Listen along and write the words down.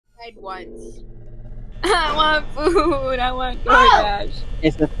died once. I want food. I want DoorDash.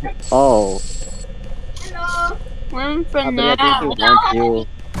 It's the Hello. We're for I now. think he wants you.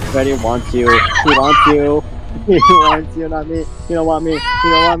 Freddy wants you. He wants you. He wants you, not me. You don't want me. You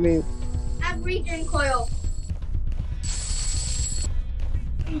don't want me. I'm regen coil.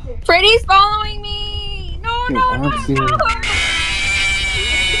 Freddy's following me. No, He no, wants no, you. no.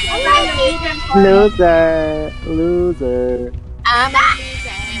 Loser. Loser. I'm a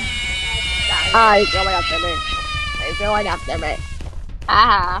loser. Ah, he's going after me. He's going after me.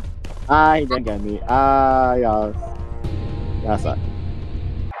 Ah. Ah, he didn't get me. Ah, yes. That's it.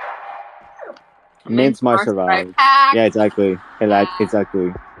 MinceMar survived. Hack. Yeah, exactly.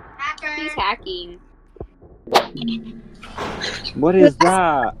 Exactly. He's hacking. What is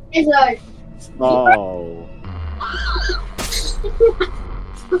that? It's like. Oh.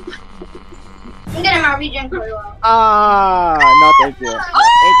 I'm getting my regen coil out. Ah, no, thank you.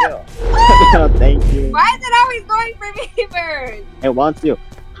 Thank you. No, thank you. Why is it always going for me first? It wants you.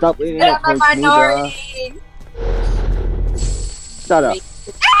 Stop leaning I'm up a towards me, bruh. minority. Shut up.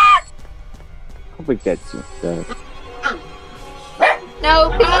 Hope it gets you.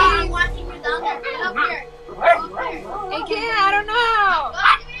 No, I'm please. watching you down there. Get up here. Go up there. I can't. I don't know. Go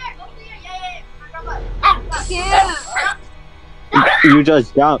up here. Go up here. Yeah. I can't. You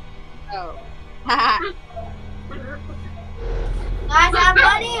just jumped. Oh. Haha. Guys, have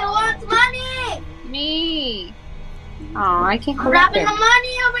money. Who wants money? Me. Oh, I can't I'm collect grabbing it. the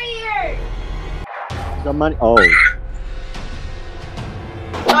money over here. The money. Oh.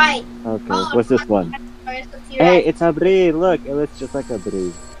 Right. Okay. What's this one? Hey, Hey, it's a Brilly. Look, it looks just like a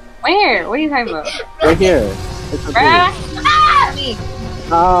Brilly. Where? What are you talking about? Right here. It's a Brilly. Ah, me.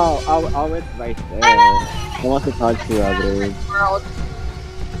 Oh, it's right there. I want to talk to you, Brilly. World.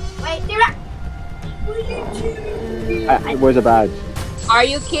 Wait, Tira. Where's the badge? Are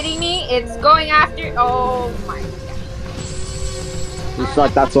you kidding me? It's going after. Oh my god. You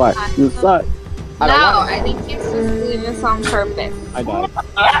suck. That's why. You suck. No, I don't want I think it's just doing this on purpose. I died.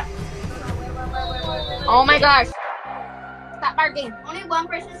 Oh my gosh. Stop barking. Only one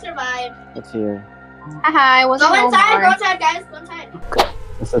person survived. What's here? Haha, I wasn't Go no inside, more. go inside, guys. Go inside.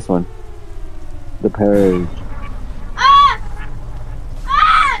 What's this one? The purge. Ah!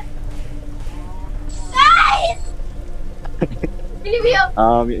 Ah! Guys! Leave me up.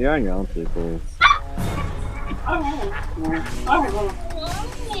 You're on your own, people.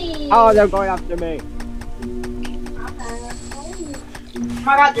 Oh, they're going after me. Oh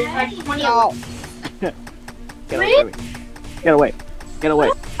my god, there's like 20 of them. Get away from me. Get away. Get away.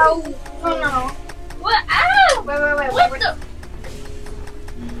 Oh no. What? Ow! Wait. What the?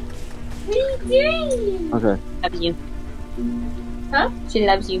 What are you doing? Okay. Loves you. Huh? She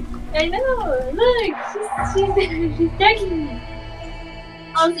loves you. I know. Look, she's tagging me.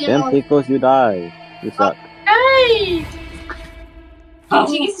 Oh, so you Damn, know. Tikos, you die. You suck. Guys!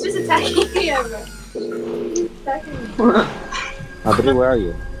 She's just attacking me. Brilly, where are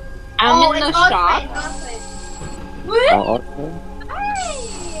you? I'm in the shop. What? Oh, okay.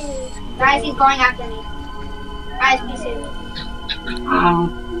 Guys, he's going after me. Guys, be safe.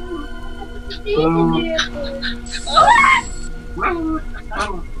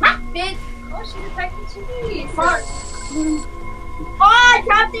 Bitch. Oh, she's attacking me. Fuck. Oh, I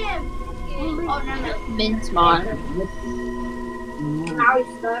trapped him. Oh, no. MinceMar. Now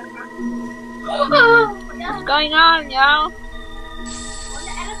he's stuck. What's going on, y'all? On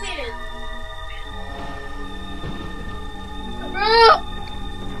the elevator.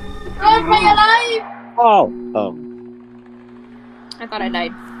 Run for your life. Oh. I thought I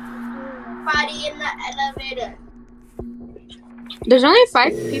died. Body in the elevator. There's only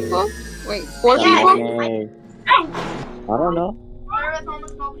 5 people. Wait, 4 Yeah. people? Okay. I don't know.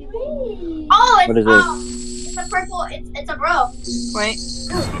 Oh, it's What is this? It's a purple. It's a bro. Wait.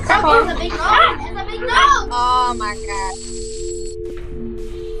 Purple. It's a big nose. It's a big nose. Oh my god.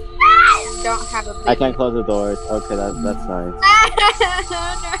 Don't have a big I can't close the doors. Okay, that's nice.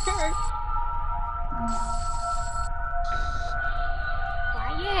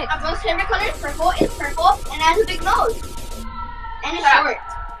 Quiet. My most favorite color is purple. It's purple and it has a big nose. And it's short.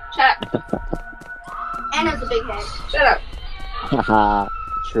 Shut up. And it has a big head. Shut up. Haha.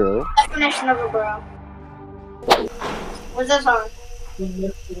 True. Definition of a bro. What's this on?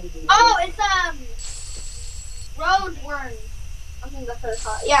 Oh, it's road worm. I think that's what it's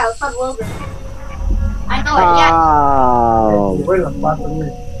called. Yeah, it's called road worm. I know it. Yeah.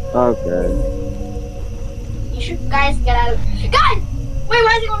 Oh. Okay. You should guys get out of. Guys, wait,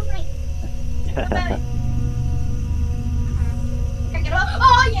 why is it going for me? Can I get up?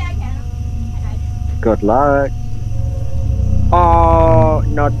 Oh yeah, I can. I died. Good luck. Oh,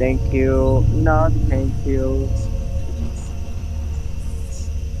 no, thank you. No, thank you.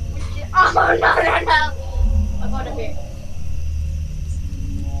 Oh no no no! I'm going up here.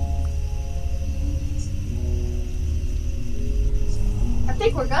 I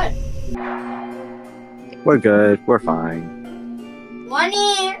think we're good. We're good. We're fine.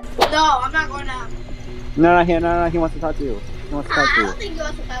 Money! No, I'm not going out. No, he wants to talk to you. He wants to talk I to don't you. think you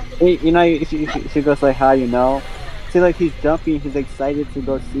want to talk to me. Hey, you know, you should go say hi, you know? See, like, he's jumping. He's excited to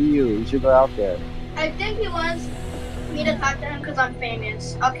go see you. You should go out there. I think he wants me to talk to him because I'm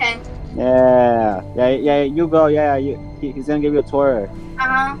famous. Okay. Yeah, you go. Yeah, he's gonna give you a tour.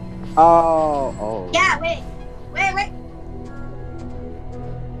 Uh-huh. Oh. Yeah, wait.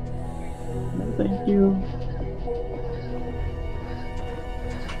 No, thank you.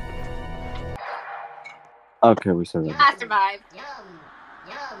 Okay, we survived. I survived.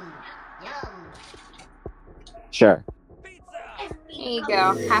 Sure. Here you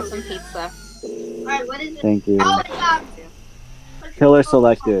go. Have some pizza. Alright, what is it? Thank you. Oh, it's Killer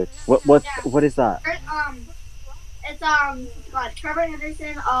selected. What is that? It's God, Trevor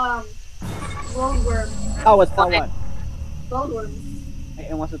Henderson, Roadworm. Oh, it's that one. Roadworm.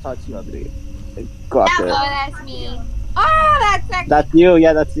 It wants to talk to you, I believe. Go out Oh, there. that's me. Oh, that's actually. That's you.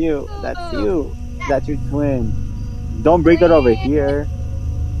 Yeah, that's you. That's you. That's your twin. Don't bring it over here.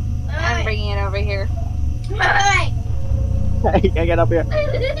 I'm bringing it over here. Wait. You can't get up here.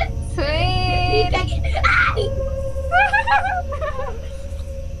 Sweet.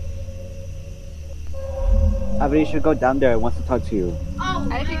 I believe you should go down there. It wants to talk to you. Oh,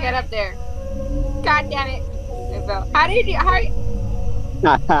 How did you get up there? God damn it. It fell. How did you? How?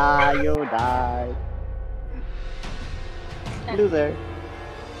 You died. Loser.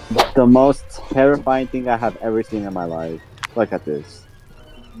 The most terrifying thing I have ever seen in my life. Look at this.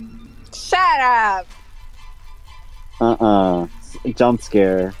 Shut up. Jump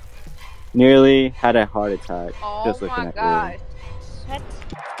scare. Nearly had a heart attack. Oh just looking my at gosh. Shut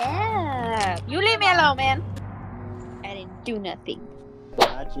up. You leave me alone, man. I didn't do nothing.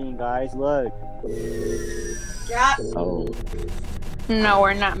 Matching, guys. Look. Drop. Oh. No,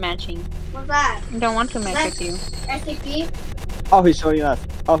 we're not matching. What's that? I don't want to match with you. SCP? Oh, he's shooting us.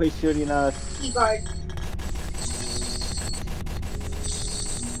 Oh, he's shooting us. Keyguard.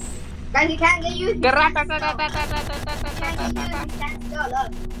 Guys, he can't get you. He can't still,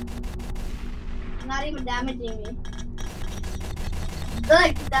 look. Not even damaging me.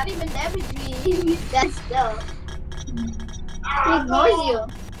 Look, he's not even damaging me. He's dead still. He ignores you.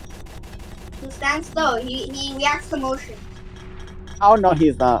 He stands still. He reacts to motion. Oh, no,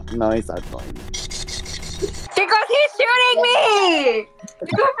 he's not. No, he's not going. Tikos, he's shooting me!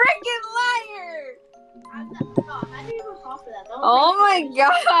 You freaking liar! Oh my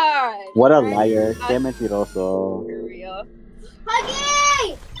god! What a liar. Qué mentiroso. For real.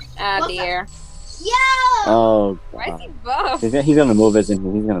 Huggy! Ah, dear. Yo! Oh, Why is God. he buff? He's gonna move, isn't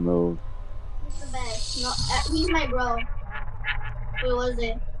he? He's gonna move. He's the best. No, he's my bro. Who was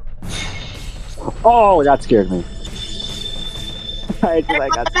it? Oh, that scared me. I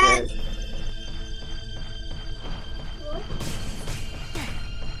got scared.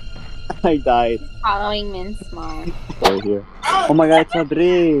 I died. Following MinceMar. Right here. Oh my god, it's a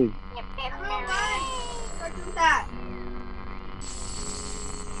bridge.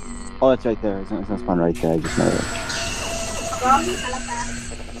 Oh, it's right there. It's gonna spawn right there. I just know it.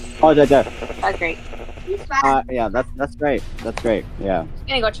 Oh, it's right there. That's great. Yeah, that's great. That's great. Yeah. I'm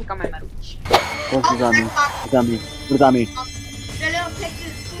gonna go check on my Marooners. What's this on me? It's on me. What's on me? The little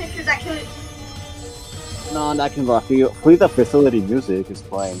pictures that kill you. No, that can go after you. Please, the facility music is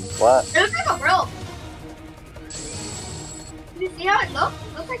playing. What? It looks like a bro. You see how it looks?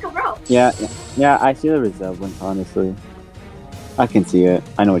 It looks like a bro. Yeah, I see the resemblance, honestly. I can see it.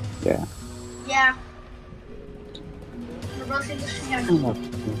 I know it. Yeah. Yeah. The bro seems to be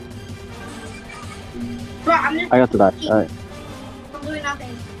Bro, I'm just. I got the back. Alright. I'm doing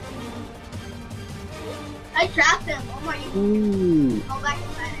nothing. I trapped him. Oh my god. Ooh. Go back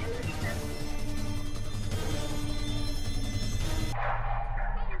inside.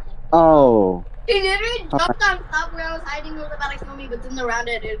 Oh. He literally jumped on top where I was hiding. He was about to kill me, but then the round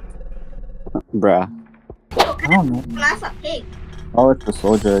ended. Bruh. Oh, I don't know. that's a pig. Oh, it's the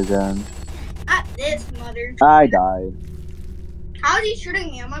soldier again. Not this, mother. I died. How is he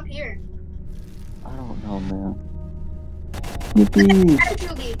shooting me? I'm up here. I don't know, man. Yippee. How did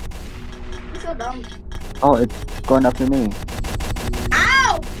you leave? You're so dumb. Oh, it's going after me.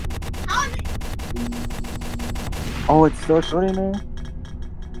 Ow! How is it? Oh, it's still shooting me?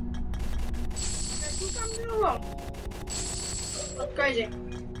 That's crazy.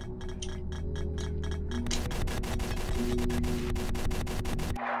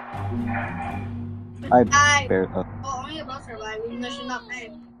 I barely. Oh, only a boat survived, even though she's not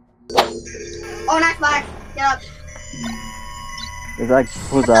paying. Oh, nice flag. Get up. Is that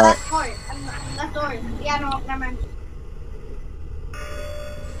who's that? Left door. Left door. Yeah, no, never mind.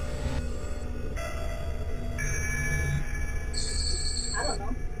 I don't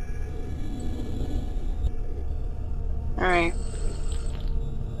know. Alright.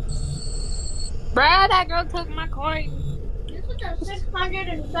 Bruh, that girl took my coin. This is the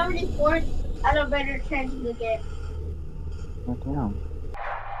 674th elevator change in the game. Oh, damn.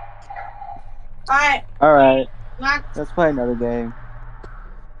 Alright. Alright. Max. Let's play another game.